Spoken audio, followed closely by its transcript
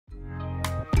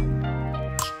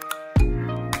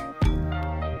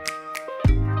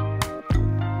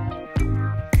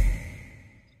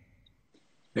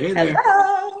Hey there.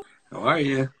 Hello. How are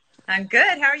you? I'm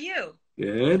good. How are you?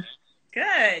 Good.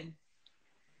 Good.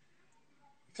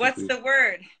 What's Simply, the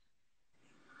word?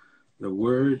 the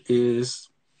word is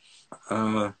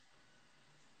uh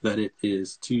that it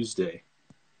is Tuesday.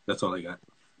 That's all I got.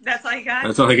 That's all you got?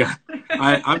 That's all I got.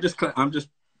 I'm just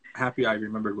happy I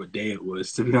remembered what day it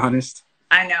was, to be honest.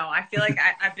 I know. I feel like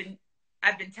I've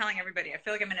been telling everybody. I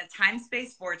feel like I'm in a time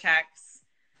space vortex.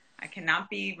 I cannot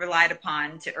be relied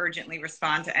upon to urgently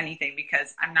respond to anything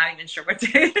because I'm not even sure what day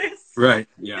it Right.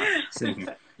 Yeah. is. Same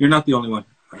here. You're not the only one.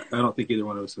 I don't think either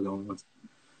one of us are the only ones.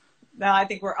 No, I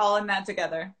think we're all in that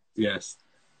together. Yes.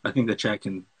 I think the chat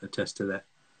can attest to that.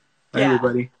 Hi Yeah.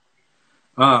 everybody.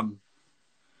 Um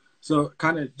so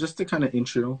kind of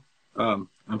intro.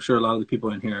 I'm sure a lot of the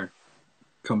people in here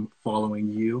come following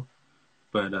you,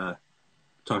 but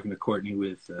talking to Courtney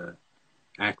with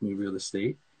ACME Real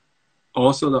Estate.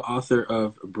 Also, the author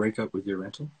of Break Up with Your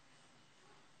Rental.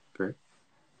 Correct.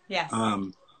 Yes.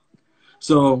 Um,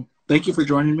 so, thank you for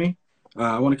joining me.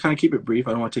 I want to kind of keep it brief.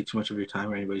 I don't want to take too much of your time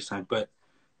or anybody's time, but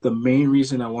the main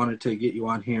reason I wanted to get you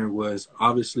on here was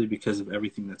obviously because of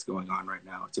everything that's going on right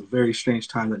now. It's a very strange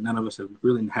time that none of us have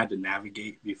really had to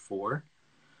navigate before.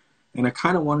 And I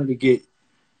kind of wanted to get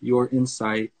your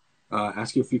insight,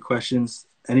 ask you a few questions.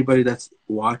 Anybody that's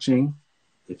watching,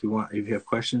 if you have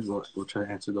questions, we'll try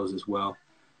to answer those as well.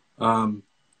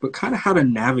 But kind of how to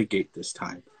navigate this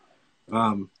time.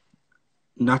 Um,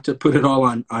 Not to put it all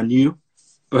on you,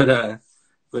 but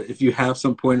but if you have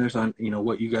some pointers on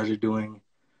what you guys are doing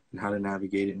and how to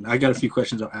navigate it. And I got a few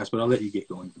questions I'll ask, but I'll let you get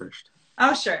going first.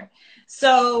 Oh, sure.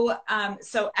 So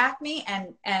Acme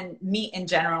and me in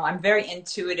general, I'm very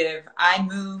intuitive. I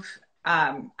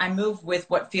move with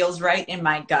what feels right in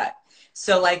my gut.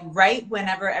 So like right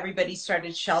whenever everybody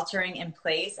started sheltering in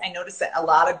place, I noticed that a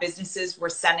lot of businesses were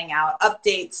sending out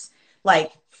updates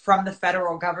like from the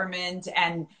federal government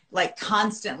and like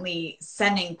constantly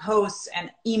sending posts and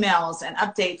emails and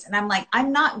updates. And I'm like,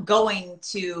 I'm not looking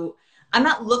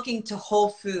to Whole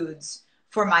Foods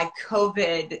for my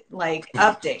COVID like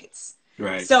updates.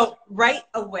 Right. So right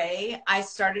away, I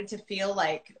started to feel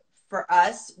like for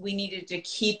us, we needed to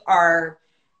keep our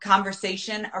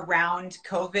conversation around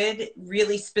COVID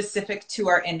really specific to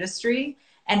our industry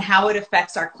and how it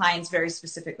affects our clients very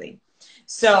specifically.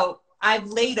 So I've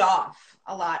laid off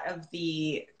a lot of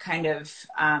the kind of,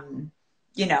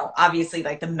 obviously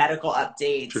like the medical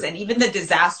updates True. and even the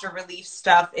disaster relief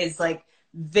stuff is like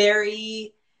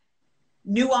very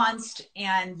nuanced,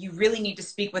 and you really need to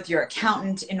speak with your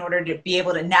accountant in order to be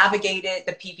able to navigate it,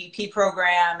 the PPP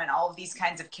program and all of these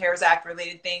kinds of CARES Act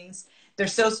related things. They're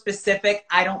so specific.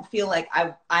 I don't feel like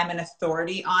I'm an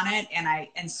authority on it.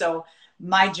 And so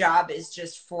my job is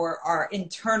just for our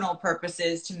internal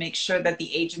purposes to make sure that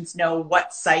the agents know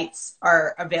what sites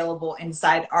are available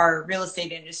inside our real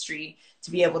estate industry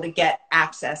to be able to get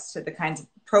access to the kinds of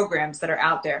programs that are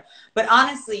out there. But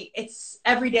honestly, it's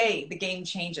every day the game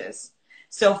changes.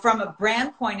 So from a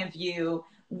brand point of view,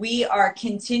 we are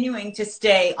continuing to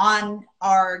stay on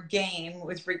our game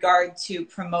with regard to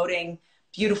promoting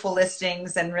beautiful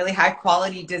listings and really high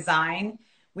quality design.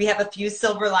 We have a few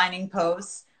silver lining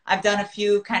posts. I've done a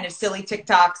few kind of silly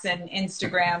TikToks and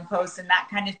Instagram posts and that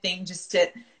kind of thing just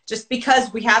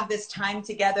because we have this time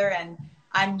together, and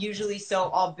I'm usually so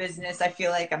all business. I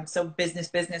feel like I'm so business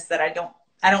that I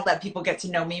don't let people get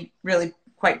to know me really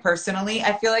quite personally,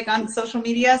 I feel like, on social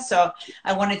media. So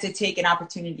I wanted to take an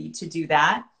opportunity to do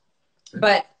that.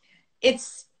 But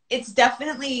it's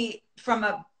definitely from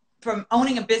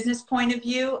owning a business point of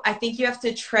view, I think you have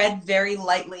to tread very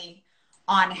lightly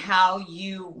on how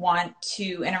you want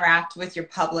to interact with your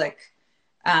public.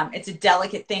 It's a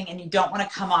delicate thing, and you don't want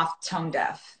to come off tone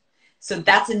deaf. So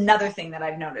that's another thing that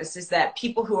I've noticed is that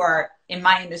people who are in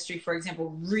my industry, for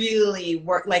example, really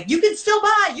work like you can still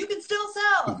buy, you can still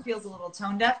sell. It feels a little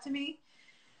tone deaf to me.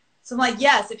 So I'm like,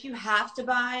 yes, if you have to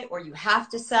buy or you have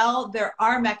to sell, there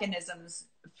are mechanisms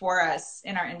for us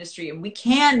in our industry, and we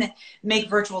can make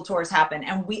virtual tours happen.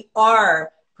 And we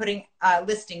are putting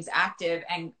listings active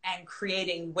and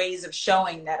creating ways of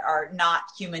showing that are not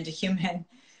human to human.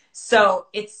 So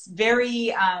it's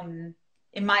very,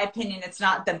 in my opinion, it's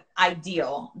not the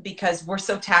ideal because we're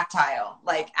so tactile.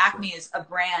 Like Acme is a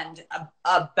brand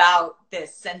about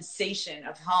this sensation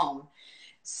of home.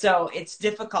 So it's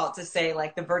difficult to say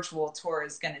like the virtual tour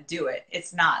is going to do it.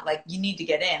 It's not like you need to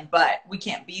get in, but we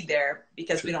can't be there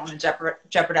because we Sure. don't want to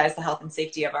jeopardize the health and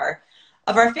safety of our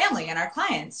family and our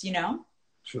clients.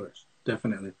 Sure.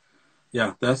 Definitely.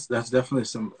 Yeah, that's definitely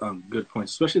some good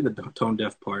points, especially the tone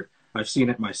deaf part. I've seen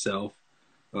it myself.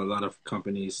 A lot of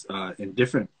companies in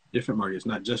different markets,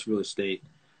 not just real estate,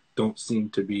 don't seem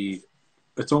to be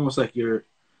it's almost like you're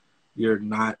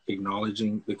not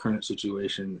acknowledging the current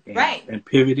situation Right. and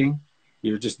pivoting.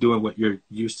 You're just doing what you're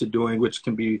used to doing, which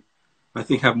can be, I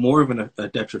think, have more of a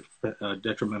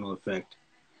detrimental effect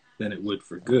than it would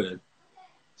for good.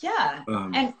 Yeah.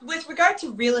 And with regard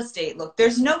to real estate, look,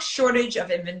 there's no shortage of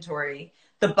inventory.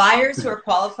 The buyers who are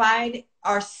qualified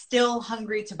are still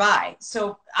hungry to buy.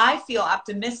 So I feel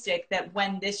optimistic that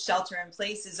when this shelter in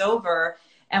place is over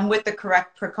and with the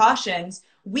correct precautions,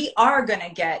 we are going to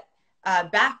get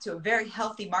back to a very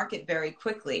healthy market very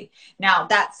quickly. Now,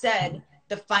 that said,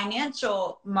 the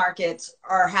financial markets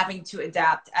are having to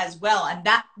adapt as well. And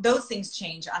that those things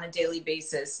change on a daily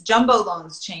basis. Jumbo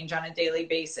loans change on a daily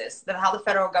basis. How the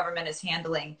federal government is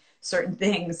handling certain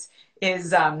things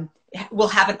is will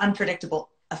have an unpredictable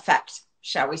effect,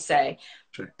 shall we say,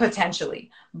 Sure. potentially.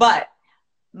 But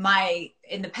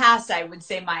in the past, I would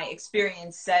say my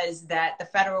experience says that the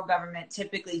federal government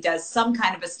typically does some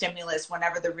kind of a stimulus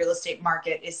whenever the real estate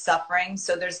market is suffering.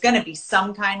 So there's going to be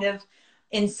some kind of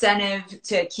incentive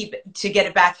to get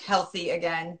it back healthy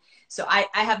again. So I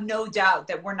have no doubt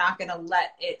that we're not going to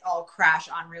let it all crash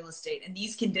on real estate. And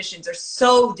these conditions are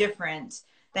so different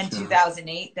than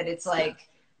 2008 that it's like,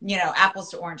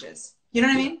 apples to oranges. You know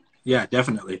what I mean? Yeah,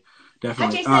 definitely. Hi,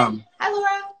 Definitely. Jason. Hi,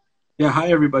 Laura. Yeah,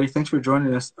 hi everybody. Thanks for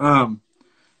joining us.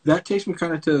 That takes me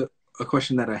kind of to a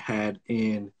question that I had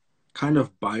in kind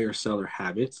of buyer seller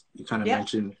habits. You kind of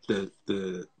mentioned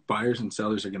the buyers and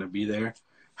sellers are going to be there.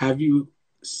 Have you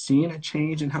seen a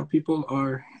change in how people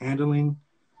are handling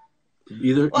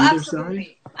either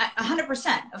absolutely. side?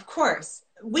 100%, of course.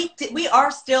 We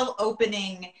are still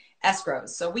opening escrows.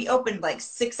 So we opened like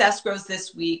 6 escrows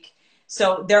this week.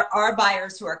 So there are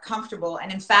buyers who are comfortable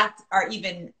and in fact are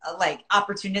even like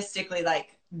opportunistically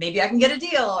like, maybe I can get a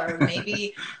deal or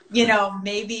maybe,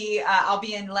 maybe I'll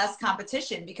be in less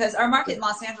competition because our market in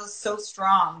Los Angeles is so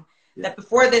strong that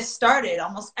before this started,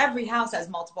 almost every house has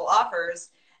multiple offers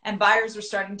and buyers are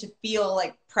starting to feel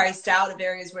like priced out of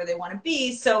areas where they want to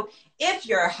be. So if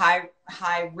you're a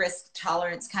high risk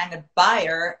tolerance kind of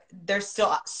buyer, there's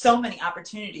still so many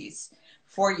opportunities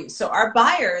for you. So our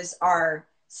buyers are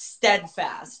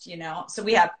steadfast, so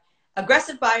we have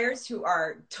aggressive buyers who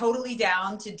are totally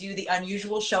down to do the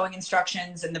unusual showing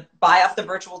instructions and the buy off the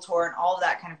virtual tour and all of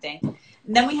that kind of thing.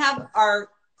 And then we have our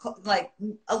like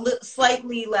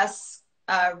slightly less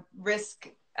risk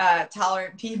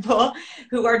tolerant people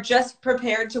who are just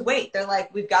prepared to wait. They're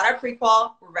like, we've got our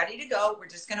pre-qual, we're ready to go. We're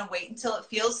just going to wait until it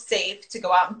feels safe to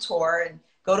go out and tour and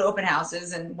go to open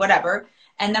houses and whatever.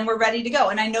 And then we're ready to go.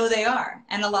 And I know they are.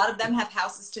 And a lot of them have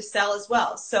houses to sell as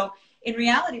well. So in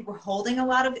reality, we're holding a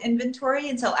lot of inventory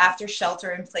until after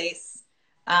shelter in place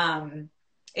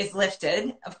is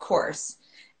lifted, of course.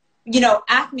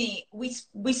 ACME,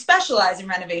 we specialize in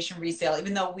renovation resale,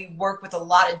 even though we work with a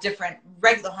lot of different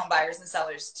regular home buyers and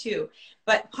sellers too.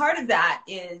 But part of that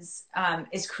is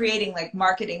creating like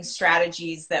marketing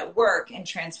strategies that work and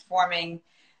transforming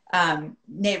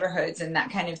neighborhoods and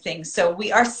that kind of thing. So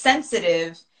we are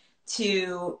sensitive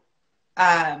to,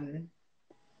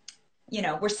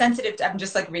 we're sensitive to, I'm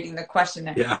just like reading the question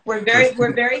there. Yeah. We're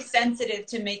very sensitive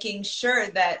to making sure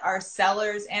that our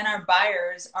sellers and our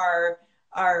buyers are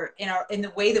in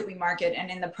the way that we market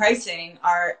and in the pricing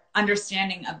are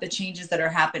understanding of the changes that are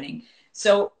happening.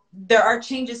 So there are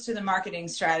changes to the marketing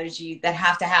strategy that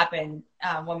have to happen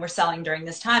when we're selling during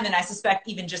this time. And I suspect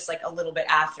even just like a little bit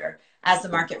after as the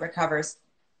market recovers.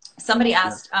 Somebody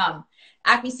asked,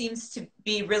 ACME seems to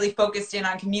be really focused in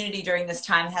on community during this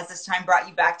time. Has this time brought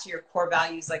you back to your core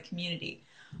values like community?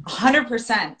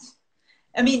 100%.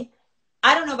 I mean,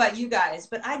 I don't know about you guys,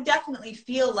 but I definitely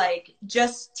feel like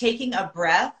just taking a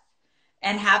breath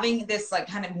and having this like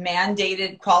kind of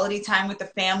mandated quality time with the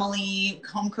family,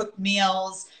 home cooked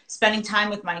meals, spending time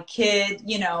with my kid,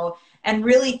 and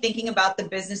really thinking about the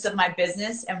business of my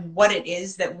business and what it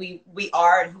is that we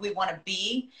are and who we want to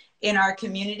be in our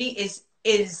community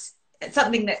is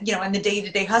something that, in the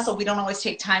day-to-day hustle, we don't always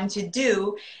take time to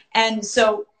do. And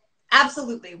so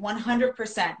absolutely,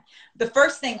 100%. The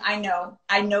first thing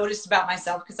I noticed about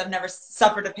myself, because I've never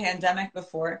suffered a pandemic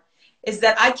before, is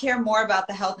that I care more about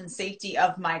the health and safety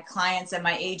of my clients and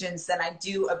my agents than I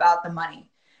do about the money.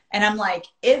 And I'm like,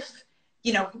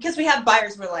 because we have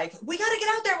buyers who are like, we got to get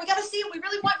out there. We got to see it. We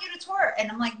really want you to tour.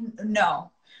 And I'm like,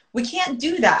 no, we can't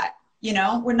do that.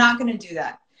 We're not going to do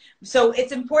that. So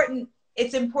it's important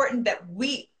that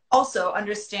we also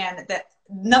understand that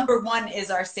number one is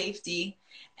our safety.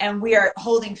 And we are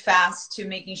holding fast to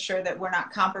making sure that we're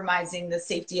not compromising the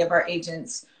safety of our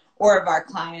agents or of our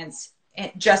clients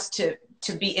just to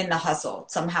be in the hustle,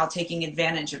 somehow taking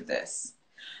advantage of this.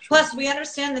 Sure. Plus, we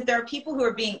understand that there are people who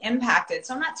are being impacted.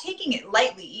 So I'm not taking it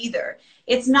lightly either.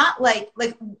 It's not like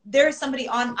there's somebody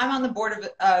on, I'm on the board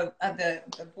of the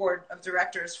board of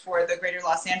directors for the Greater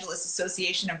Los Angeles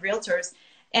Association of Realtors.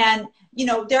 And, you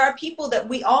know, there are people that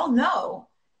we all know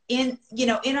in, you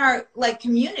know, in our like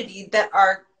community that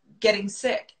are getting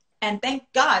sick and thank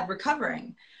God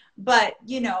recovering. But,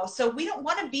 you know, so we don't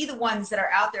want to be the ones that are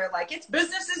out there like it's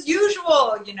business as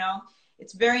usual, you know.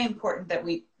 It's very important that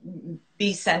we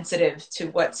be sensitive to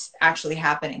what's actually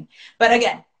happening. But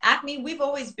again, Acme, we've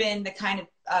always been the kind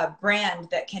of brand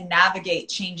that can navigate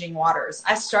changing waters.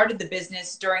 I started the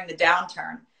business during the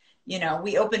downturn. You know,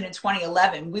 we opened in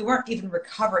 2011. We weren't even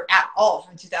recovered at all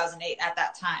from 2008 at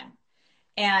that time.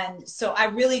 And so I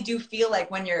really do feel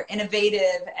like when you're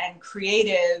innovative and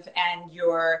creative and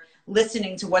you're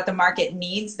listening to what the market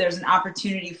needs, there's an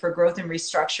opportunity for growth and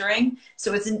restructuring.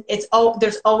 So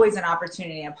there's always an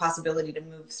opportunity and possibility to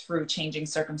move through changing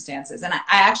circumstances. And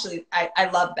I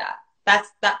love that.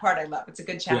 That part I love. It's a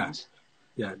good challenge.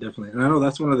 Yeah, definitely. And I know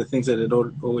that's one of the things that had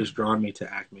always drawn me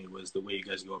to Acme was the way you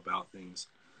guys go about things.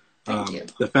 Thank you.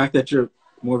 The fact that you're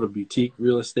more of a boutique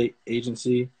real estate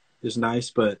agency is nice,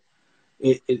 but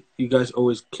you guys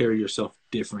always carry yourself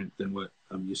different than what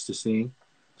I'm used to seeing.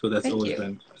 So that's always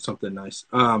been something nice.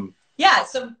 Yeah.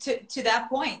 So to that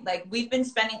point, like we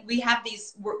have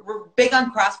these, we're big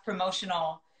on cross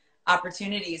promotional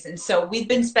opportunities. And so we've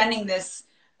been spending this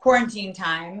quarantine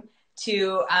time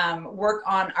to work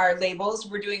on our labels.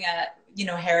 We're doing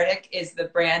Heretic is the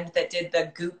brand that did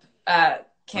the Goop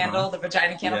candle, the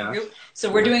vagina candle Goop. So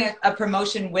we're doing a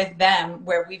promotion with them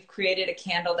where we've created a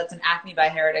candle that's an Acme by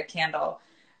Heretic candle.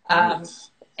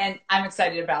 And I'm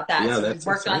excited about that. Yeah, so we've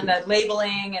worked on the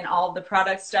labeling and all of the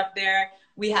product stuff there.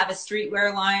 We have a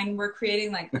streetwear line we're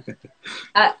creating, like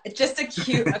just a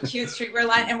cute streetwear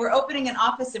line. And we're opening an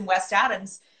office in West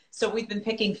Adams. So we've been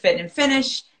picking fit and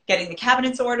finish, getting the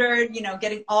cabinets ordered, you know,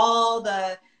 getting all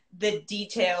the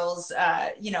details,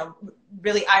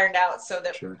 really ironed out so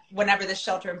that whenever the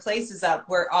shelter in place is up,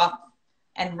 we're off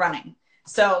and running.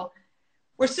 So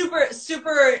we're super,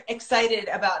 super excited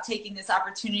about taking this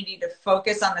opportunity to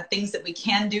focus on the things that we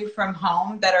can do from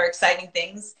home that are exciting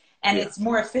things. And it's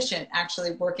more efficient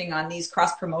actually working on these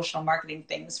cross-promotional marketing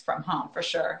things from home for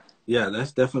sure. Yeah,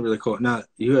 that's definitely really cool. Now,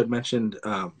 you had mentioned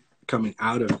coming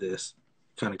out of this,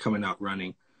 kind of coming out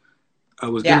running. I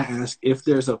was going to ask if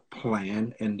there's a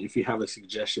plan and if you have a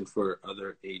suggestion for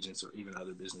other agents or even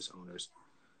other business owners.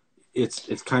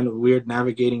 It's kind of weird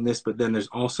navigating this, but then there's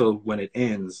also when it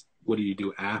ends, what do you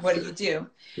do after? What do you do?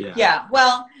 Yeah.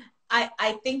 Well,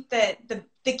 I think that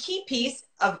the key piece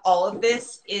of all of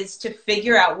this is to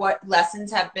figure out what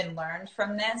lessons have been learned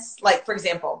from this. Like, for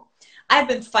example, I've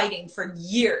been fighting for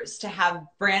years to have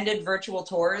branded virtual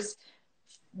tours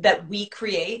that we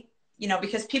create, you know,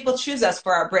 because people choose us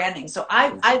for our branding. So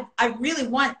I really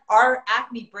want our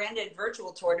Acme branded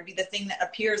virtual tour to be the thing that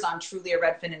appears on Trulia,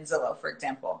 Redfin, and Zillow, for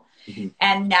example.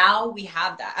 And now we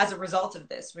have that as a result of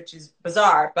this, which is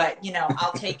bizarre, but you know,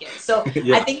 I'll take it. So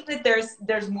I think that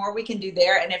there's more we can do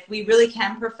there. And if we really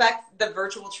can perfect the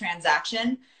virtual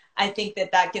transaction, I think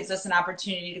that gives us an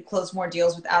opportunity to close more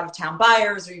deals with out-of-town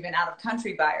buyers or even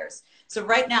out-of-country buyers. So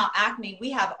right now, Acme,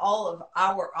 we have all of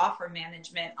our offer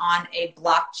management on a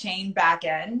blockchain back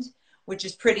end, which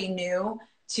is pretty new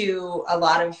to a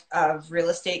lot of real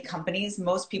estate companies.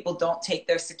 Most people don't take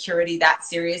their security that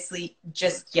seriously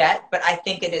just yet, but I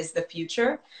think it is the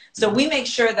future. So we make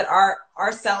sure that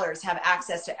our sellers have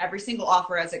access to every single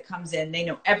offer as it comes in. They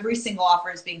know every single offer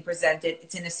is being presented.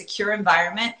 It's in a secure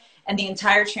environment, and the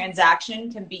entire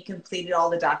transaction can be completed. All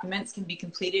the documents can be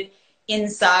completed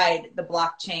inside the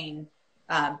blockchain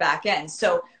back end.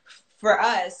 So for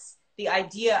us, the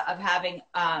idea of having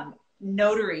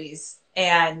notaries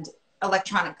and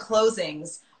electronic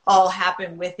closings all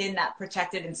happen within that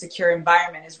protected and secure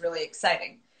environment is really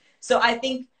exciting. So I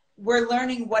think we're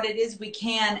learning what it is we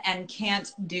can and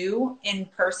can't do in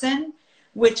person,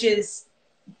 which is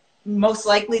most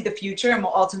likely the future and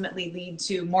will ultimately lead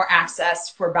to more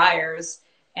access for buyers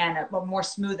and a more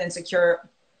smooth and secure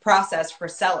process for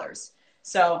sellers.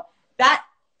 So that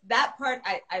part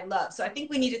I love. So I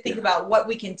think we need to think about what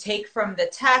we can take from the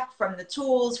tech, from the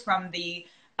tools, from the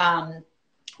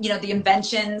the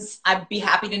inventions. I'd be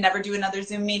happy to never do another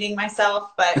Zoom meeting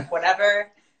myself, but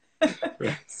whatever.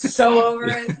 So over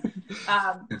it.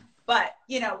 But,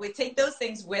 you know, we take those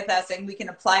things with us and we can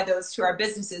apply those to our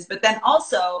businesses. But then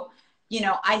also, you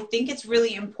know, I think it's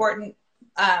really important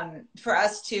for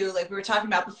us to, like we were talking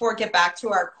about before, get back to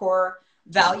our core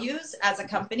values as a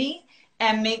company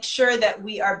and make sure that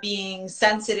we are being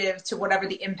sensitive to whatever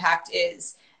the impact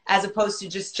is. as opposed to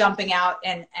just jumping out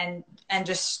and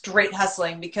just straight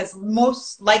hustling, because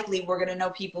most likely we're going to know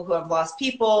people who have lost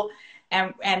people,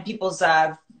 and people's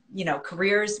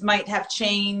careers might have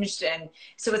changed, and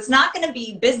so it's not going to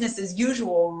be business as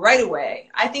usual right away.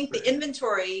 I think the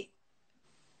inventory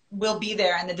will be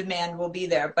there and the demand will be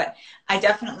there, but I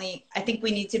think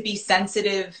we need to be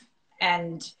sensitive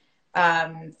and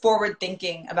forward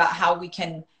thinking about how we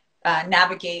can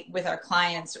navigate with our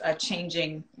clients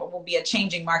what will be a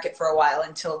changing market for a while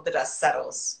until the dust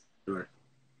settles. Sure.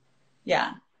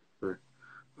 Yeah. Sure.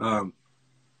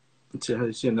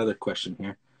 Let's see another question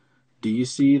here. Do you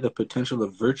see the potential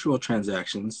of virtual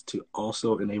transactions to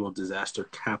also enable disaster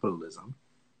capitalism?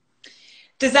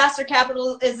 Disaster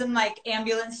capitalism, like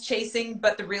ambulance chasing,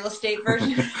 but the real estate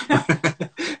version?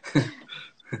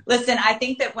 Listen, I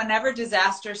think that whenever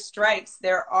disaster strikes,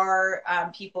 there are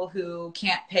people who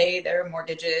can't pay their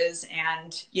mortgages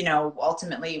and,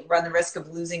 ultimately run the risk of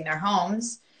losing their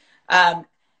homes.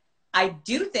 I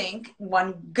do think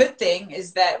one good thing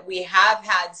is that we have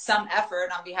had some effort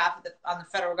on behalf of the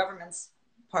federal government's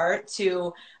part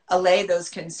to allay those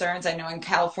concerns. I know in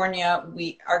California,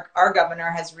 our governor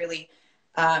has really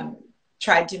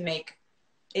tried to make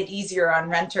it easier on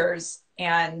renters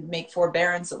and make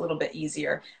forbearance a little bit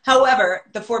easier. However,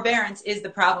 the forbearance is the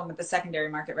problem with the secondary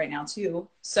market right now too.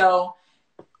 So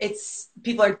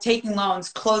people are taking loans,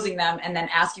 closing them, and then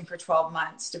asking for 12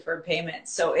 months deferred payment.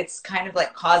 So it's kind of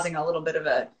like causing a little bit of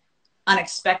a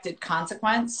unexpected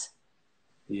consequence.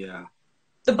 Yeah.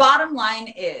 The bottom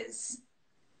line is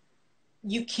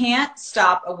you can't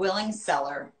stop a willing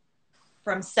seller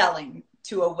from selling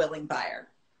to a willing buyer.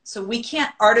 So we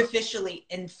can't artificially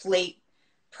inflate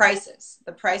prices.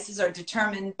 The prices are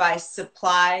determined by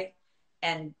supply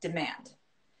and demand.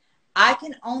 I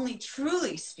can only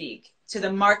truly speak to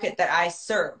the market that I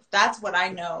serve. That's what I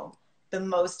know the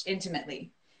most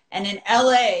intimately. And in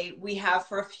LA, we have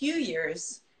for a few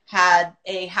years had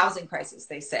a housing crisis,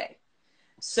 they say.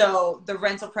 So the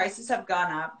rental prices have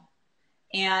gone up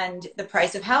and the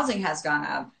price of housing has gone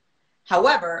up.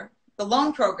 However, the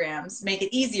loan programs make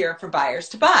it easier for buyers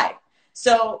to buy.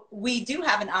 So we do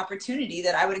have an opportunity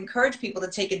that I would encourage people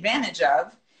to take advantage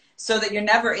of, so that you're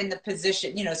never in the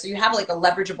position, so you have like a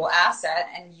leverageable asset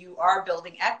and you are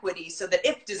building equity so that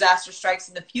if disaster strikes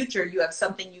in the future, you have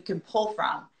something you can pull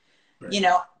from. Right.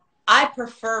 I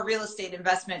prefer real estate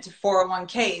investment to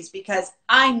 401ks because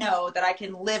I know that I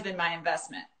can live in my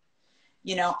investment.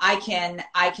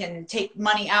 I can take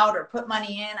money out or put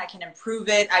money in, I can improve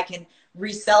it, I can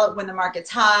resell it when the market's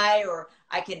high, or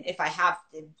I can, if I have,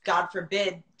 God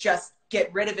forbid, just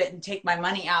get rid of it and take my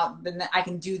money out, then I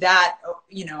can do that.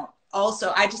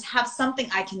 Also, I just have something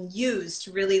I can use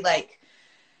to really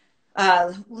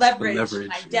leverage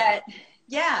my debt.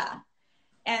 Yeah.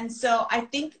 And so I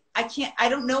think I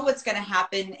don't know what's going to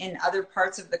happen in other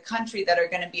parts of the country that are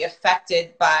going to be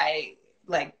affected by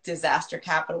disaster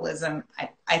capitalism.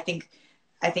 I think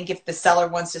if the seller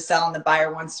wants to sell and the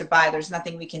buyer wants to buy, there's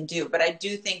nothing we can do. But I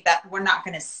do think that we're not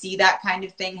going to see that kind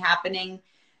of thing happening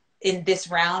in this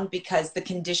round, because the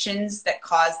conditions that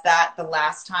caused that the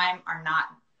last time are not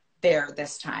there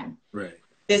this time. Right.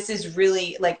 This is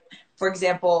really for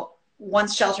example,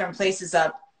 once shelter in place is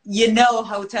up,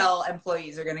 hotel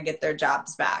employees are going to get their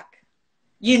jobs back.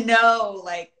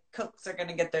 Cooks are going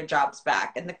to get their jobs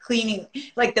back, and the cleaning,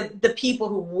 the people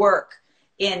who work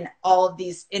in all of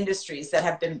these industries that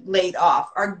have been laid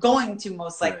off are going to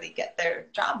most likely get their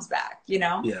jobs back,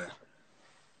 Yeah.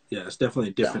 Yeah, it's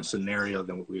definitely a different scenario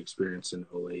than what we experienced in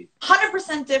 2008.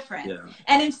 100% different. Yeah.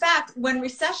 And in fact, when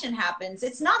recession happens,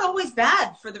 it's not always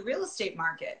bad for the real estate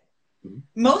market. Mm-hmm.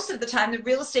 Most of the time, the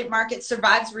real estate market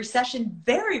survives recession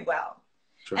very well.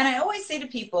 Sure. And I always say to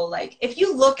people, if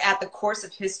you look at the course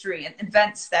of history and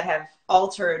events that have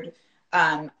altered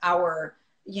our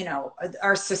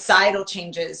societal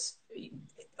changes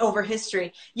over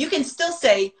history, you can still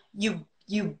say you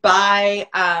buy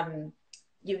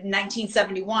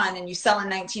 1971 and you sell in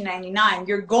 1999,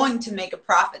 you're going to make a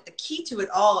profit. The key to it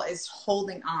all is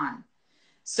holding on.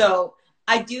 So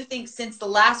I do think since the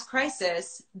last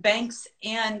crisis, banks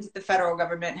and the federal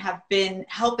government have been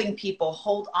helping people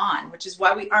hold on, which is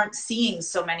why we aren't seeing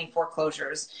so many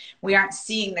foreclosures. We aren't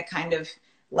seeing the kind of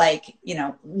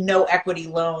no equity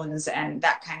loans and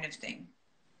that kind of thing.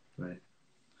 Right.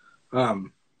 I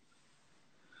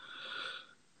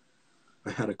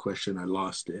had a question. I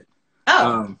lost it.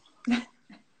 Oh.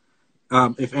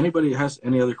 If anybody has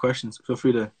any other questions, feel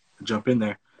free to jump in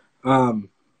there.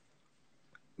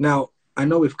 Now, I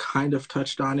know we've kind of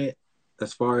touched on it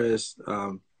as far as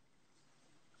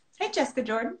hey, Jessica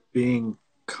Jordan, being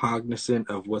cognizant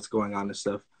of what's going on and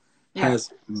stuff. Yeah,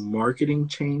 Has marketing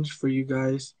changed for you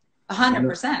guys? I know,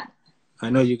 100%. I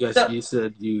know you guys. So You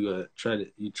said you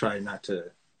try not to,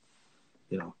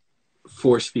 you know,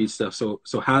 force feed stuff. So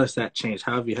how does that change?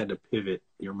 How have you had to pivot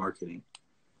your marketing?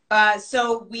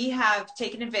 So we have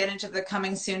taken advantage of the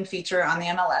coming soon feature on the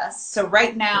MLS. So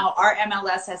right now, our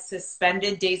MLS has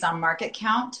suspended days on market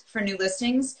count for new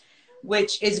listings,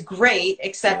 which is great,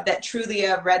 except Yeah. that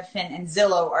Trulia, Redfin, and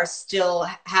Zillow are still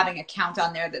having a count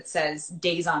on there that says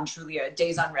days on Trulia,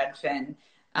 days on Redfin.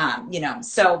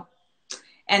 So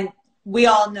and we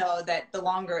all know that the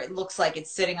longer it looks like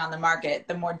it's sitting on the market,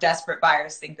 the more desperate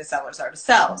buyers think the sellers are to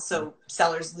sell. So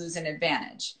sellers lose an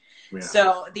advantage. Yeah.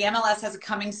 So the MLS has a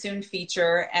coming soon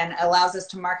feature and allows us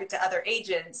to market to other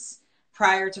agents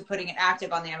prior to putting it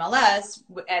active on the MLS.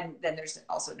 And then there's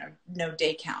also no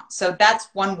day count. So that's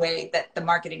one way that the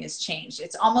marketing has changed.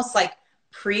 It's almost like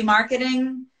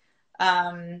pre-marketing.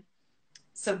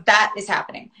 So that is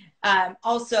happening.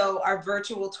 Also, our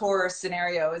virtual tour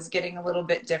scenario is getting a little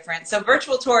bit different. So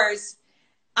virtual tours,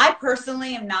 I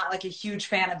personally am not like a huge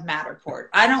fan of Matterport.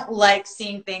 I don't like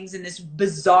seeing things in this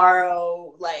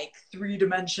bizarro, like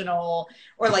three-dimensional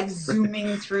or like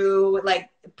zooming through, like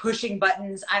pushing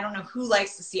buttons. I don't know who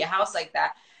likes to see a house like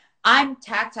that. I'm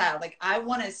tactile. Like I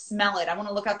want to smell it. I want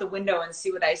to look out the window and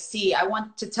see what I see. I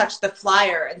want to touch the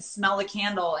flyer and smell the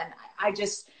candle. And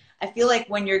I feel like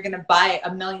when you're going to buy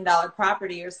 $1 million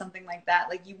property or something like that,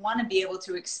 like you want to be able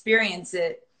to experience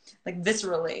it like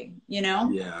viscerally, you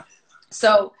know? Yeah.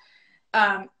 So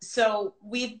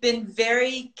we've been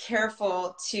very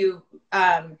careful to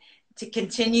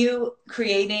continue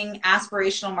creating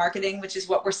aspirational marketing, which is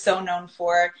what we're so known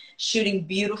for, shooting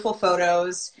beautiful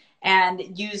photos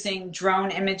and using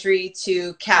drone imagery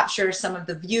to capture some of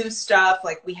the view stuff.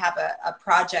 Like we have a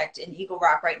project in Eagle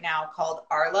Rock right now called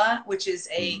Arla, which is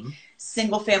a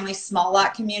single family small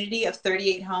lot community of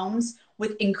 38 homes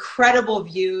with incredible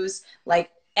views,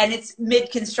 and it's mid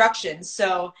construction.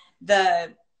 So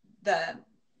the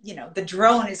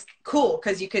drone is cool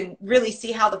because you can really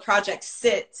see how the project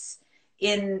sits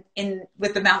in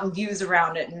with the mountain views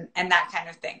around it and that kind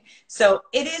of thing. So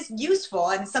it is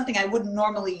useful and something I wouldn't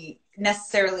normally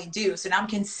necessarily do. So now I'm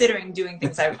considering doing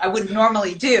things I wouldn't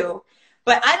normally do,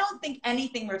 but I don't think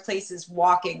anything replaces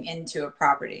walking into a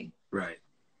property. Right.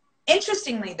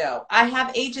 Interestingly though, I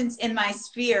have agents in my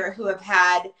sphere who have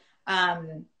had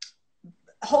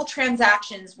whole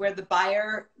transactions where the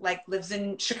buyer like lives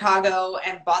in Chicago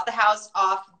and bought the house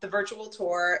off the virtual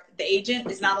tour. The agent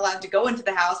is not allowed to go into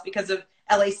the house because of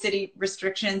LA city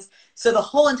restrictions. So the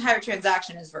whole entire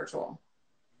transaction is virtual,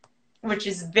 which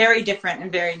is very different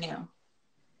and very new.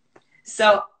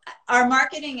 So our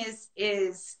marketing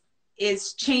is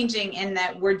changing in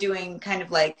that we're doing kind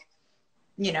of like,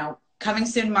 coming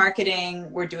soon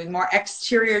marketing. We're doing more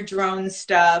exterior drone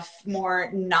stuff,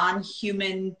 more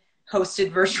non-human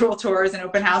hosted virtual tours and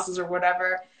open houses or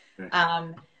whatever.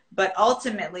 But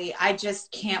ultimately, I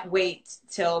just can't wait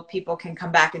till people can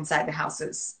come back inside the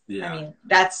houses. Yeah. I mean,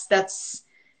 that's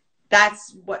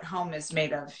what home is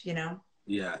made of,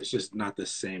 Yeah, it's just not the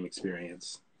same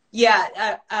experience.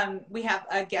 Yeah, we have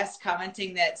a guest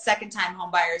commenting that second-time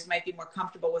home buyers might be more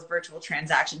comfortable with virtual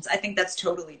transactions. I think that's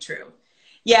totally true.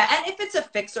 Yeah, and if it's a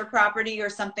fixer property or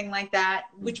something like that,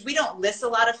 which we don't list a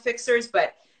lot of fixers,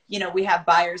 but we have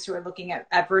buyers who are looking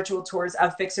at virtual tours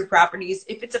of fixer properties.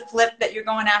 If it's a flip that you're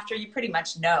going after, you pretty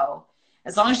much know.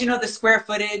 As long as you know the square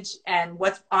footage and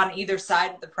what's on either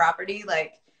side of the property,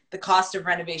 like the cost of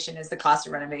renovation is the cost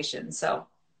of renovation. So,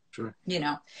 sure.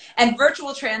 And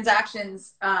virtual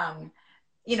transactions,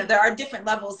 there are different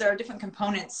levels, there are different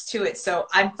components to it. So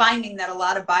I'm finding that a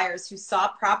lot of buyers who saw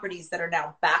properties that are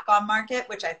now back on market,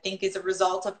 which I think is a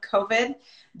result of COVID,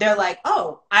 they're like,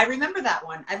 oh, I remember that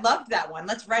one. I loved that one.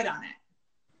 Let's write on it.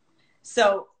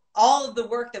 So all of the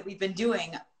work that we've been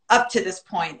doing up to this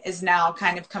point is now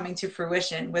kind of coming to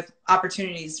fruition with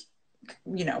opportunities,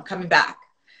 coming back.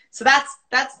 So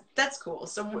that's cool.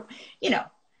 So,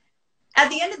 at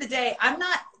the end of the day,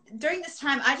 during this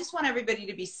time, I just want everybody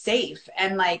to be safe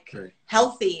and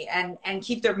healthy and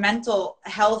keep their mental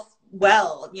health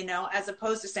well, as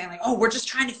opposed to saying like, oh, we're just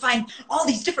trying to find all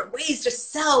these different ways to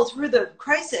sell through the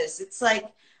crisis. It's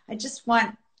like, I just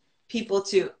want people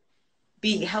to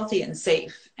be healthy and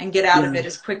safe and get out of it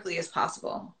as quickly as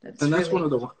possible. That's one of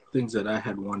the things that I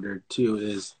had wondered too,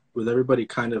 is with everybody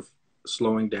kind of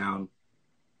slowing down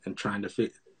and trying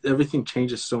to everything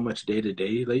changes so much day to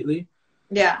day lately.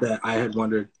 Yeah. That I had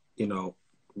wondered,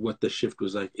 what the shift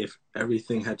was like, if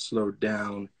everything had slowed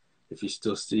down, if you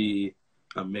still see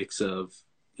a mix of,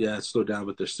 it's slowed down,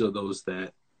 but there's still those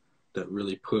that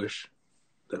really push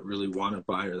that really want to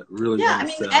buy or that really Yeah, want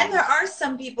I to mean, sell. and there are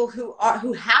some people who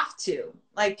have to,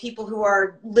 like people who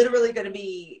are literally going to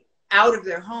be out of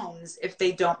their homes if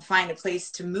they don't find a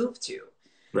place to move to.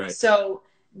 Right. So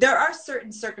there are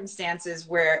certain circumstances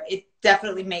where it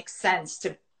definitely makes sense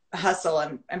to hustle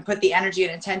and put the energy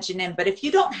and attention in. But if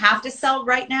you don't have to sell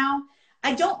right now,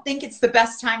 I don't think it's the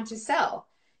best time to sell.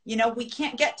 You know, we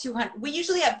can't get 200. We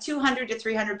usually have 200 to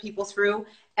 300 people through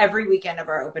every weekend of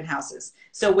our open houses.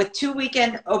 So with 2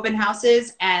 weekend open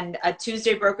houses and a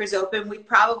Tuesday brokers open, we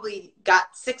probably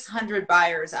got 600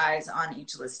 buyers' eyes on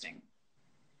each listing,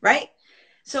 right?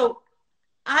 So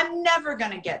I'm never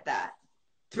going to get that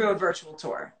through a virtual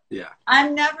tour. Yeah.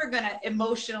 I'm never going to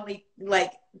emotionally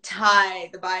like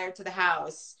tie the buyer to the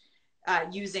house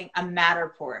using a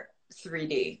Matterport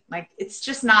 3D. Like it's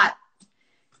just not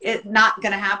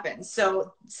going to happen.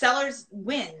 So sellers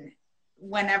win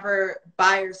whenever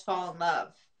buyers fall in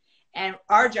love. And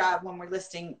our job when we're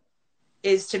listing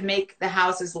is to make the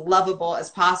house as lovable as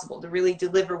possible, to really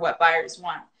deliver what buyers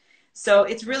want. So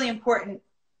it's really important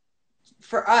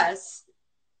for us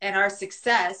and our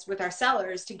success with our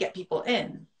sellers to get people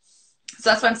in. So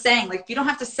that's what I'm saying. Like, if you don't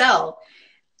have to sell,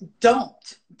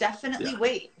 don't. Definitely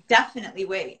wait. Definitely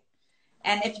wait.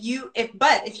 And if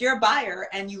you're a buyer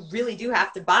and you really do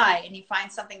have to buy and you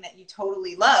find something that you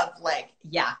totally love, like,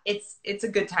 yeah, it's a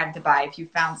good time to buy if you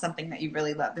found something that you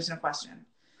really love. There's no question.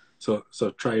 So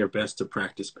try your best to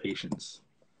practice patience.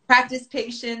 Practice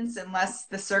patience unless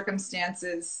the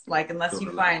circumstances, like unless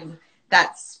you Totally. find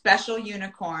that special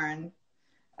unicorn,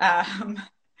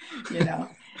 you know.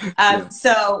 Yeah.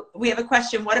 So we have a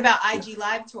question. What about IG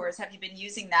live tours? Have you been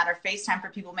using that or FaceTime for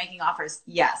people making offers?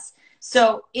 Yes.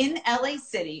 So in LA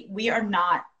City, we are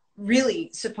not really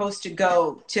supposed to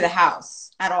go to the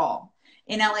house at all.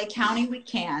 In LA County, we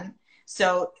can.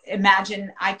 So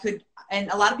imagine I could,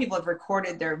 and a lot of people have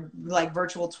recorded their like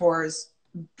virtual tours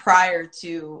prior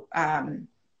to in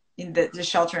the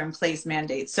shelter in place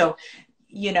mandate. So,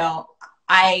 you know,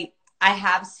 I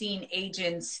have seen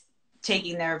agents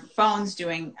taking their phones,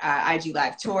 doing IG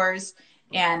live tours.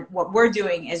 And what we're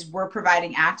doing is we're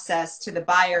providing access to the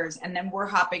buyers, and then we're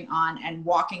hopping on and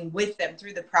walking with them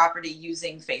through the property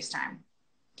using FaceTime.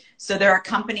 So there are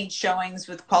accompanied showings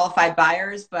with qualified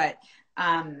buyers, but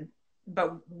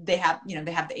they have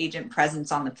the agent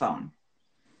presence on the phone.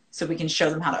 So we can show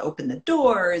them how to open the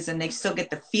doors and they still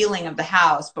get the feeling of the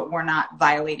house, but we're not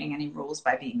violating any rules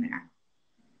by being there.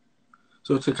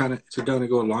 So to kind of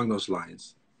go along those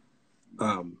lines,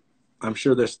 I'm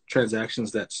sure there's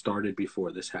transactions that started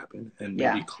before this happened and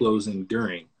maybe closing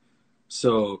during.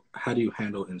 So how do you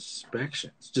handle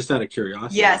inspections? Just out of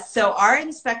curiosity. Yes. So our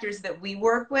inspectors that we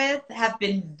work with have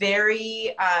been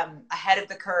very ahead of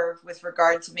the curve with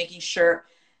regard to making sure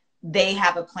they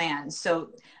have a plan.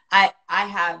 So I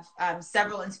have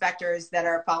several inspectors that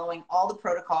are following all the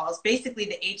protocols. Basically,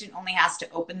 the agent only has to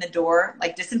open the door,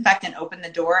 like disinfect and open the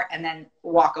door, and then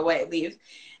walk away, leave.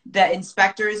 The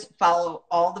inspectors follow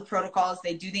all the protocols.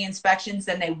 They do the inspections,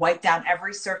 then they wipe down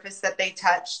every surface that they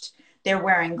touched. They're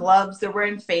wearing gloves, they're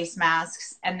wearing face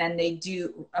masks, and then they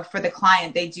do, for the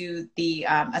client, they do the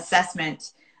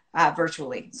assessment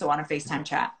virtually, so on a FaceTime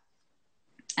chat.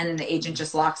 And then the agent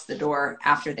just locks the door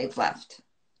after they've left.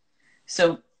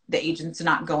 So the agent's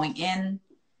not going in,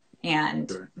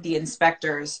 and the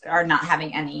inspectors are not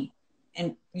having any,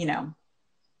 You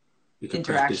can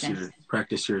interaction.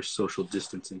 practice your social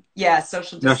distancing. Yeah,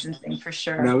 social distancing for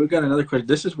sure. Now we've got another question.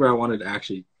 This is where I wanted to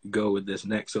actually go with this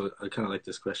next. So I kind of like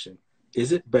this question.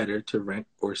 Is it better to rent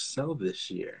or sell this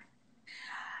year?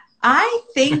 I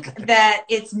think that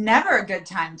it's never a good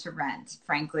time to rent,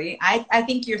 frankly. I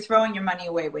think you're throwing your money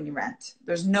away when you rent.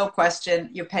 There's no question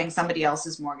you're paying somebody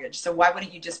else's mortgage. So why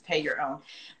wouldn't you just pay your own?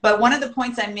 But one of the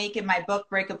points I make in my book,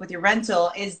 Break Up With Your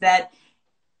Rental, is that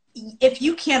if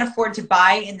you can't afford to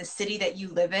buy in the city that you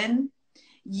live in,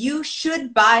 you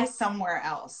should buy somewhere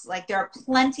else. Like there are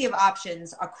plenty of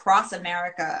options across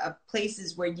America of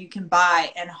places where you can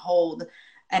buy and hold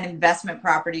an investment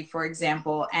property, for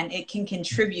example, and it can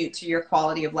contribute to your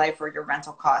quality of life or your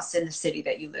rental costs in the city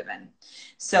that you live in.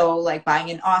 So like buying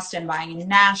in Austin, buying in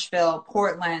Nashville,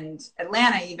 Portland,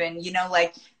 Atlanta even,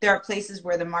 like there are places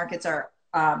where the markets are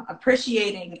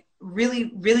appreciating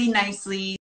really, really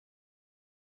nicely,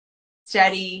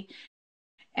 steady,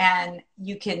 and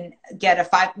you can get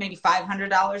maybe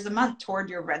 $500 a month toward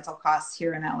your rental costs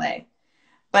here in LA.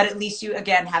 But at least you,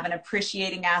 again, have an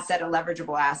appreciating asset, a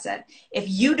leverageable asset. If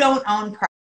you don't own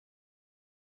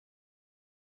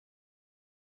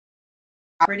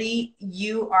property,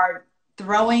 you are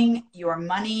throwing your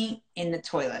money in the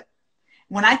toilet.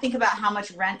 When I think about how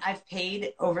much rent I've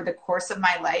paid over the course of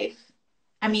my life,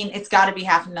 I mean, it's got to be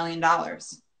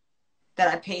 $500,000 that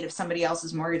I paid of somebody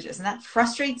else's mortgages. And that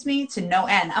frustrates me to no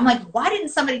end. I'm like, why didn't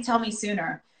somebody tell me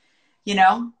sooner? You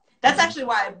know, that's actually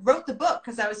why I wrote the book,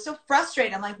 because I was so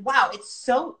frustrated. I'm like, wow, it's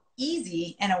so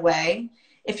easy in a way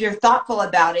if you're thoughtful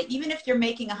about it. Even if you're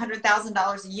making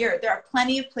 $100,000 a year, there are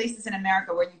plenty of places in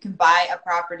America where you can buy a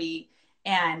property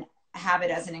and have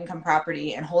it as an income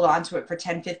property and hold on to it for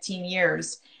 10, 15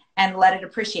 years and let it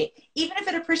appreciate. Even if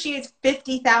it appreciates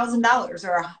 $50,000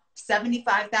 or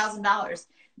 $75,000,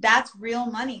 that's real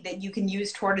money that you can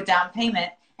use toward a down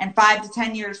payment. And 5 to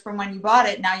 10 years from when you bought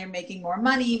it, now you're making more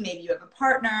money. Maybe you have a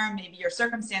partner. Maybe your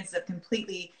circumstances have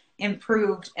completely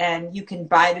improved and you can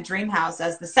buy the dream house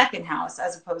as the second house,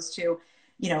 as opposed to,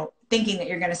 you know, thinking that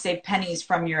you're going to save pennies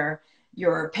from your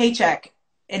paycheck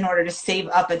in order to save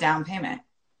up a down payment.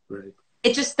 Right.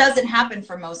 It just doesn't happen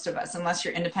for most of us unless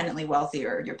you're independently wealthy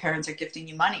or your parents are gifting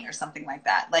you money or something like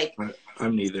that. Like,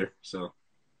 I'm neither, so.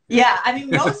 Yeah, I mean,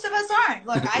 most of us aren't.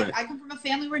 Look, Right. I come from a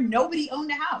family where nobody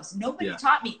owned a house. Nobody Yeah.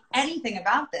 taught me anything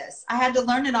about this. I had to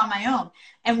learn it on my own.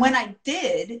 And when I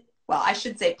did, well, I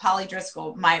should say Polly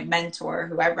Driscoll, my mentor,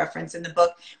 who I reference in the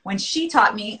book, when she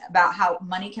taught me about how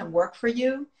money can work for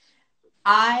you,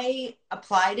 I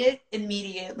applied it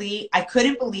immediately. I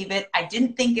couldn't believe it. I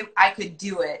didn't think I could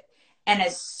do it. And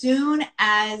as soon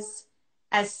as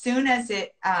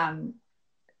it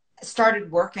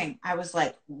started working, I was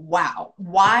like, wow,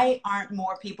 why aren't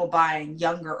more people buying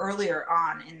younger, earlier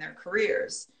on in their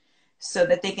careers so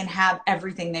that they can have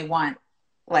everything they want,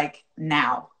 like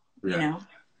now, Yeah. you know?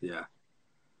 Yeah.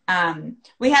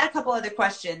 We had a couple other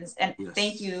questions, and Yes.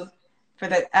 thank you for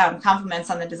the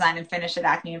compliments on the design and finish at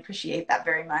ACME. Appreciate that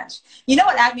very much. You know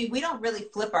what, ACME, we don't really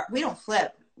flip.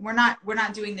 We're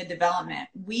not doing the development.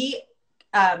 We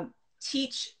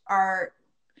teach our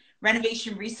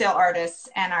renovation resale artists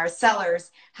and our sellers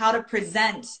how to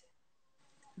present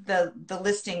the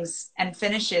listings and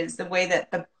finishes the way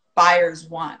that the buyers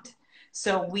want.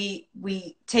 So we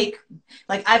take,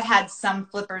 like, I've had some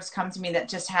flippers come to me that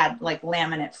just had like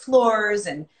laminate floors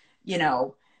and, you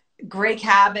know, gray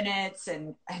cabinets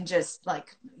and just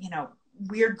like, you know,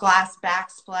 weird glass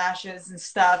backsplashes and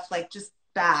stuff, like just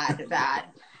bad.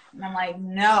 And I'm like,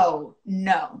 no,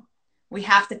 we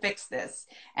have to fix this.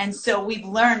 And so we've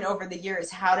learned over the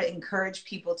years how to encourage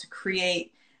people to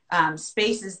create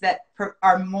spaces that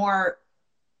are more,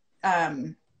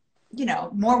 you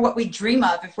know, more what we dream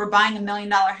of. If we're buying $1 million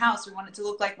house, we want it to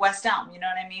look like West Elm. You know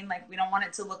what I mean? Like, we don't want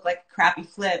it to look like a crappy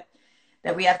flip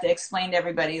that we have to explain to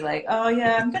everybody, like, oh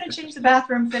yeah, I'm going to change the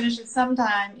bathroom finishes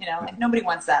sometime. You know, like, nobody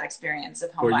wants that experience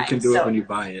of home Or buying. you can do it when you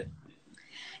buy it.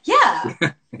 Yeah.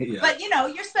 Yeah. But, you know,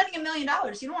 you're spending $1 million.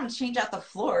 You don't want to change out the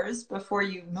floors before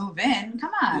you move in.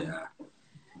 Come on. Yeah.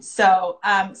 So,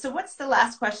 so what's the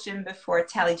last question before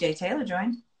Tally J. Taylor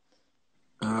joined?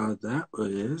 That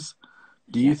is,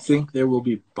 do you think there will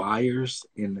be buyers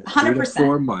in 3 to 100%.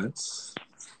 4 months?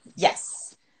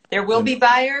 Yes. There will be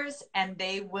buyers, and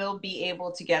they will be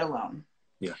able to get a loan.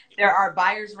 Yeah. There are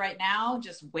buyers right now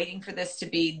just waiting for this to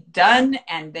be done,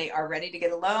 and they are ready to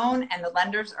get a loan, and the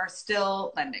lenders are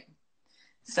still lending.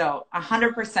 So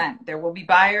 100%, there will be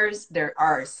buyers. There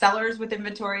are sellers with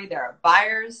inventory. There are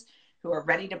buyers who are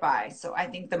ready to buy. So I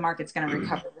think the market's going to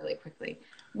recover really quickly.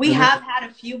 We have had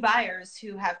a few buyers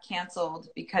who have canceled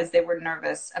because they were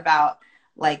nervous about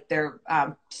like their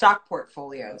stock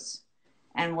portfolios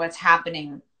and what's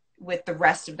happening with the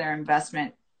rest of their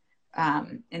investment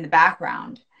in the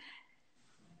background.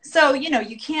 So, you know,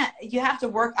 you have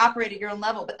to operate at your own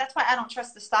level, but that's why I don't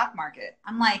trust the stock market.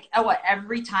 I'm like, oh, what,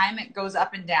 every time it goes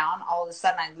up and down, all of a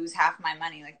sudden I lose half my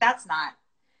money. Like, that's not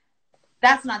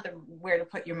where to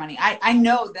put your money. I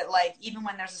know that, like, even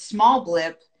when there's a small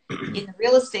blip in the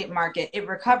real estate market, it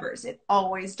recovers. It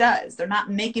always does. They're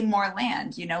not making more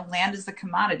land, you know, land is the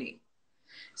commodity.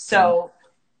 So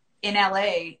in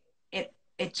LA,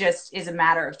 it just is a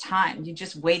matter of time. You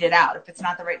just wait it out. If it's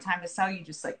not the right time to sell, you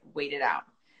just like wait it out.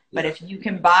 But if you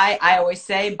can buy, I always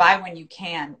say, buy when you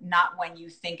can, not when you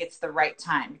think it's the right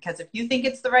time. Because if you think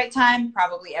it's the right time,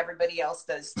 probably everybody else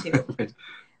does too.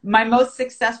 My most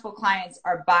successful clients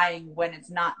are buying when it's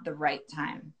not the right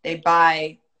time. They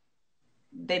buy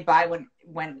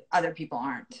when other people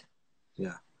aren't.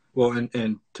 Yeah. Well,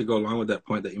 and to go along with that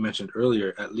point that you mentioned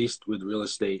earlier, at least with real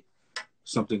estate,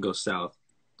 something goes south,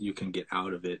 you can get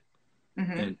out of it,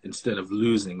 and instead of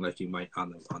losing like you might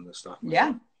on the stock market.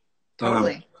 Yeah,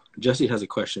 totally. Jesse has a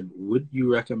question. Would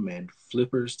you recommend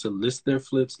flippers to list their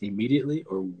flips immediately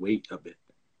or wait a bit?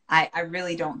 I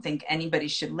really don't think anybody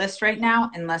should list right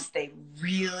now unless they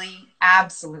really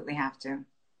absolutely have to.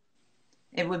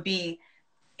 It would be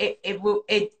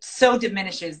it so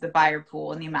diminishes the buyer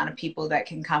pool and the amount of people that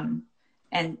can come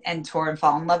and tour and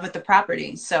fall in love with the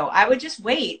property. So I would just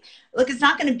wait. Look, it's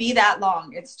not going to be that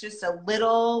long. It's just a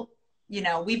little, you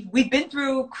know, we've been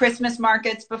through Christmas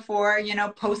markets before, you know,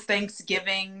 post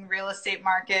Thanksgiving real estate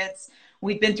markets.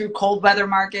 We've been through cold weather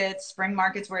markets, spring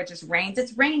markets where it just rains.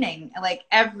 It's raining like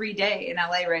every day in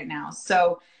LA right now.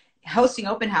 So hosting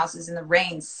open houses in the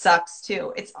rain sucks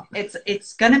too.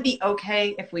 It's going to be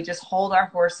okay if we just hold our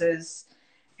horses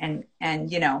and,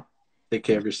 you know, take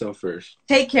care of yourself first.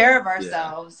 Take care of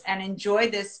ourselves and enjoy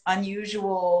this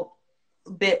unusual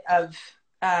bit of,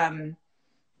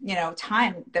 you know,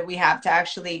 time that we have to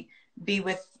actually be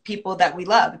with people that we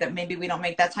love, that maybe we don't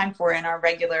make that time for in our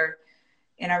regular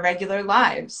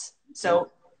lives.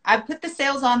 So I put the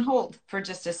sales on hold for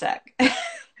just a sec.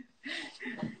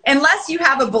 Unless you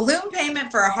have a balloon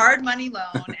payment for a hard money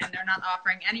loan and they're not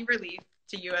offering any relief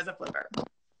to you as a flipper.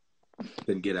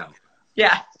 Then get out.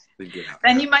 Yeah. Then get out.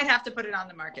 Then you might have to put it on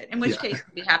the market, in which case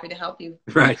I'd be happy to help you.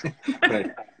 Right.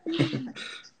 Right.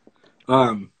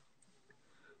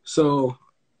 So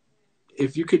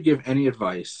if you could give any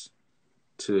advice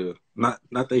to, not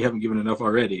that you haven't given enough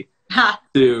already,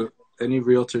 to any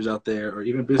realtors out there or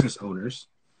even business owners,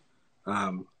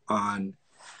 on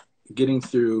getting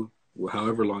through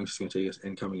however long it's going to take us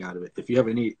and coming out of it, if you have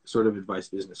any sort of advice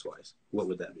business-wise, what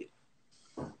would that be?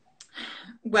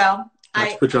 Well,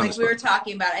 like we were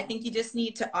talking about, I think you just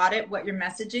need to audit what your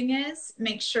messaging is.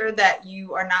 Make sure that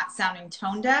you are not sounding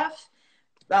tone deaf.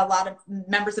 A lot of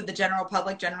members of the general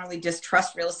public generally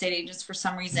distrust real estate agents for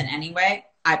some reason anyway.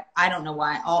 I don't know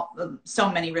why. So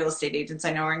many real estate agents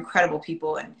I know are incredible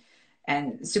people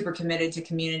and super committed to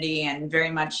community and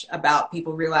very much about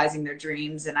people realizing their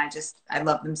dreams. And I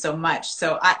love them so much.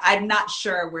 So I'm not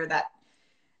sure where that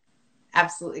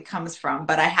absolutely comes from,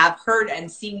 but I have heard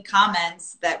and seen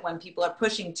comments that when people are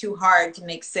pushing too hard to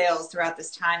make sales throughout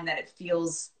this time, that it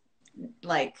feels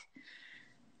like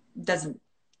doesn't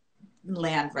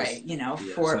land right, you know,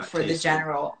 for the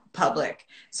general public.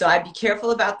 So I'd be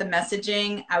careful about the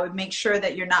messaging. I would make sure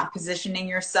that you're not positioning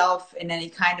yourself in any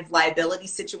kind of liability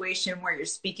situation where you're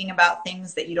speaking about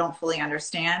things that you don't fully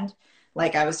understand.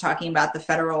 Like I was talking about the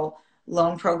federal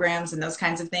loan programs and those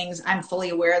kinds of things. I'm fully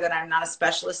aware that I'm not a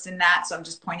specialist in that. So I'm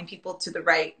just pointing people to the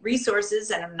right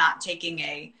resources, and I'm not taking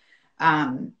a,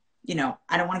 you know,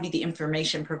 I don't want to be the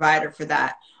information provider for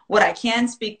that. What I can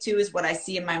speak to is what I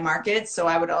see in my market. So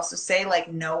I would also say,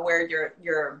 like, know where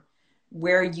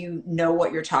where you know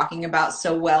what you're talking about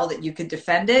so well that you could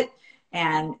defend it.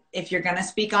 And if you're going to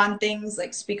speak on things,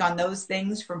 like speak on those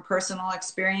things from personal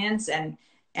experience and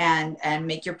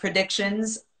make your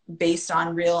predictions based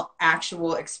on real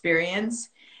actual experience.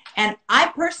 And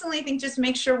I personally think just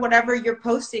make sure whatever you're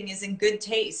posting is in good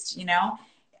taste, you know,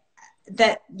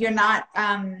 that you're not,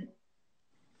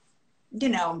 you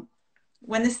know,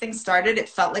 when this thing started, it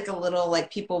felt like a little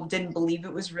like people didn't believe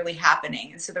it was really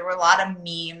happening. And so there were a lot of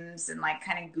memes and like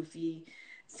kind of goofy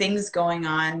things going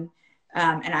on.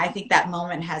 And I think that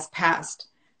moment has passed.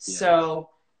 Yeah. So,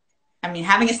 I mean,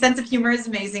 having a sense of humor is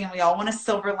amazing and we all want a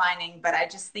silver lining, but I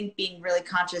just think being really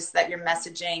conscious that your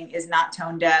messaging is not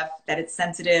tone deaf, that it's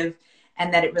sensitive,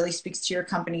 and that it really speaks to your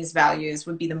company's values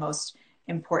would be the most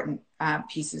important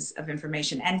pieces of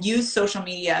information. And use social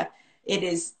media. It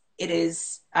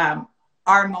is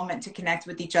our moment to connect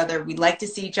with each other. We like to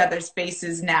see each other's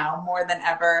faces now more than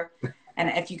ever. And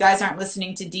if you guys aren't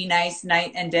listening to D Nice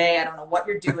night and day, I don't know what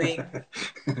you're doing,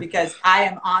 because I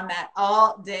am on that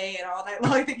all day and all night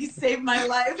long. I think you saved my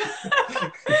life.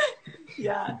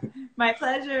 Yeah, my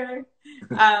pleasure.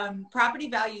 Property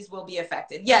values will be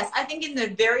affected. Yes, I think in the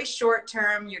very short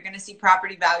term, you're going to see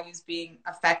property values being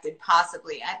affected,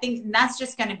 possibly. I think that's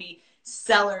just going to be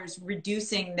sellers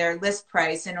reducing their list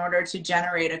price in order to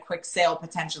generate a quick sale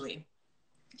potentially.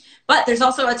 But there's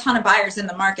also a ton of buyers in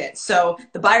the market. So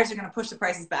the buyers are going to push the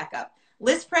prices back up.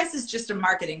 List price is just a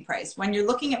marketing price. When you're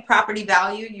looking at property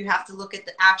value, you have to look at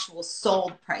the actual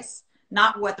sold price,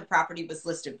 not what the property was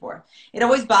listed for. It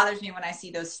always bothers me when I see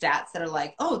those stats that are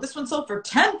like, oh, this one sold for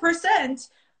 10%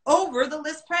 over the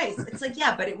list price. It's like,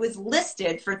 yeah, but it was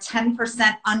listed for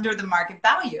 10% under the market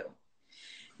value.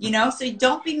 You know, so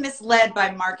don't be misled by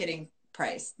marketing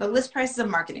price. The list price is a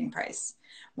marketing price.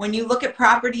 When you look at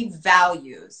property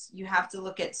values, you have to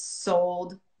look at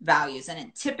sold values. And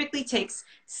it typically takes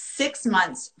 6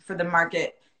 months for the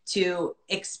market to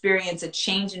experience a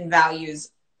change in values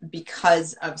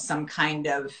because of some kind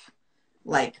of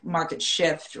like market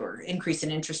shift or increase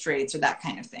in interest rates or that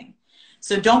kind of thing.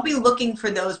 So don't be looking for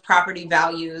those property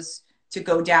values to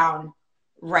go down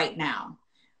right now.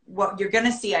 what you're going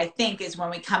to see, I think, is when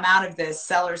we come out of this,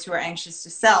 sellers who are anxious to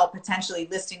sell potentially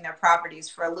listing their properties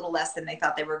for a little less than they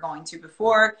thought they were going to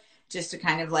before, just to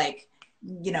kind of like,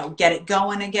 you know, get it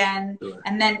going again. Sure.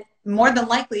 And then more than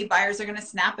likely buyers are going to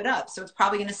snap it up. So it's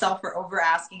probably going to sell for over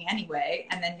asking anyway.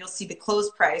 And then you'll see the close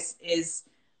price is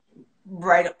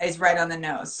right on the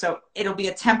nose. So it'll be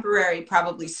a temporary,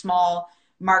 probably small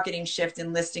marketing shift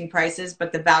in listing prices,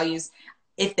 but the values,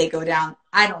 if they go down,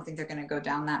 I don't think they're going to go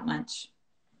down that much.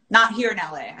 Not here in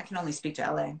LA. I can only speak to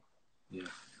LA.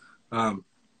 Yeah.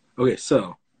 Okay,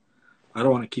 so I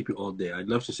don't want to keep you all day. I'd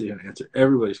love to sit here and answer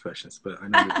everybody's questions, but I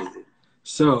know you're busy.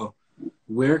 So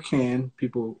where can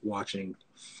people watching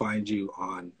find you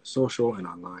on social and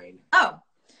online? Oh,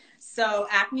 so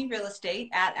ACME Real Estate,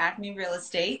 at ACME Real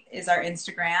Estate is our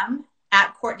Instagram.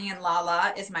 At Courtney and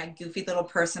Lala is my goofy little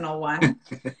personal one.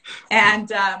 And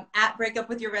at Break Up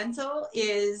With Your Rental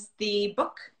is the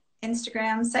book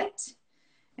Instagram site.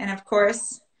 And of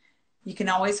course, you can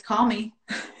always call me.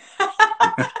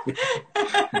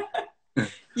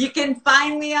 You can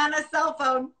find me on a cell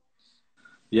phone.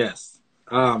 Yes.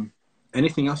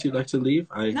 Anything else you'd like to leave?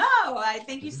 No, I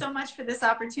thank you so much for this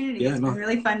opportunity. It's been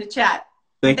really fun to chat.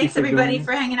 Thanks everybody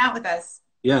for hanging out with us.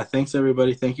 Yeah, thanks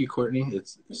everybody. Thank you, Courtney.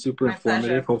 It's super informative.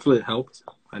 Pleasure. Hopefully it helped.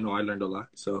 I know I learned a lot.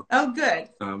 So oh, good.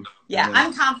 Yeah,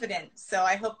 I'm confident. So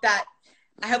I hope that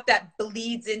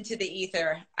bleeds into the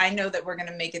ether. I know that we're going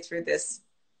to make it through this.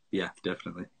 Yeah,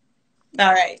 definitely.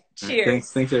 All right.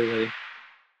 Cheers. Thanks everybody.